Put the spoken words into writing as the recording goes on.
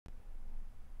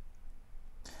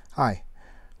Hi,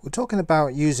 we're talking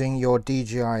about using your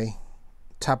DJI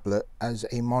tablet as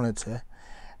a monitor,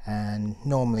 and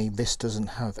normally this doesn't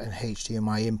have an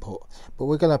HDMI input, but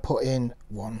we're going to put in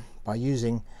one by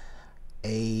using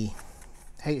a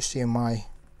HDMI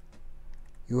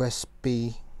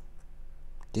USB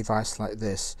device like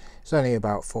this. It's only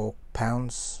about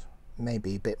 £4,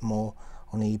 maybe a bit more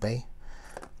on eBay,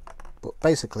 but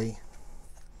basically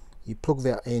you plug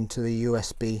that into the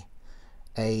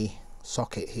USB-A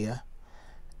socket here,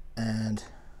 and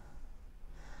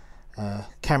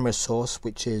camera source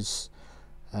which is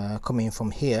coming from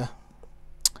here,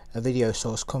 a video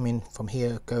source coming from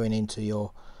here going into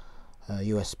your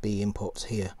USB inputs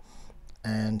here.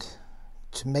 And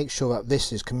to make sure that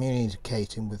this is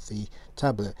communicating with the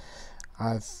tablet,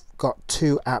 I've got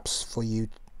two apps for you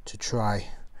to try.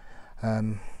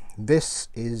 This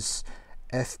is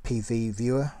FPV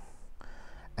Viewer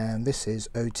and this is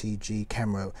OTG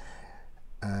Camera.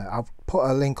 I'll put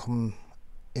a link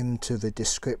into the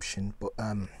description, but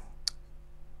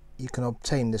you can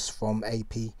obtain this from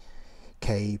apkpure.com,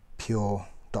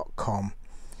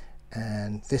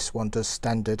 and this one does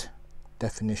standard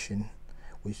definition,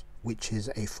 which is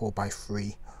a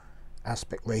 4:3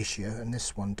 aspect ratio, and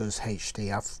this one does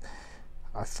HD. I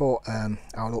thought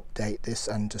I'll update this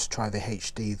and just try the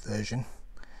HD version.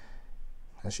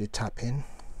 As you tap in,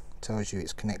 it tells you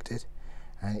it's connected,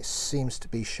 and it seems to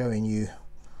be showing you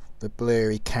the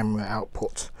blurry camera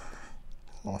output.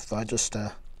 Well, if I just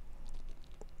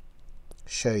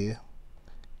show you,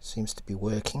 seems to be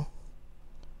working.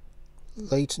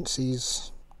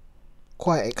 Latency's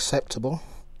quite acceptable.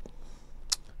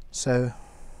 So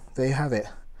there you have it.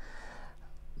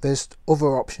 There's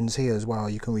other options here as well.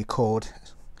 You can record,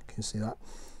 you can see that,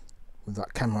 with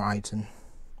that camera item,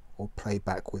 or play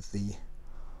back with the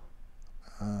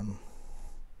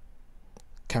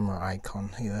camera icon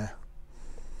here.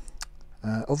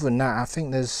 Other than that, I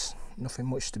think there's nothing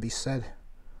much to be said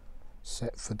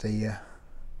except for the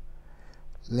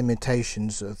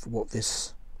limitations of what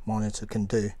this monitor can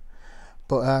do.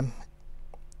 But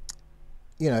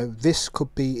you know, this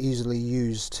could be easily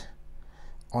used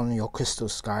on your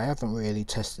Crystalsky. I haven't really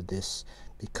tested this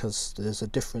because there's a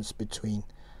difference between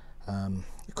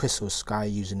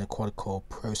Crystalsky using a quad-core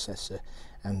processor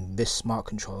and this smart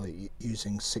controller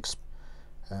using 6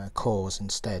 cores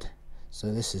instead.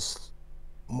 So this is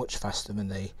much faster than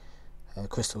the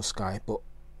Crystalsky, but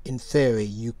in theory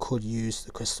you could use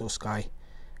the Crystalsky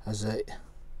as a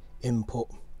input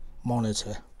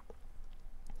monitor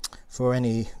for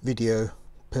any video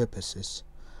purposes.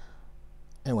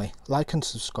 Anyway, like and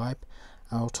subscribe.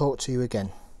 I'll talk to you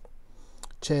again.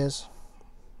 Cheers.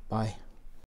 Bye.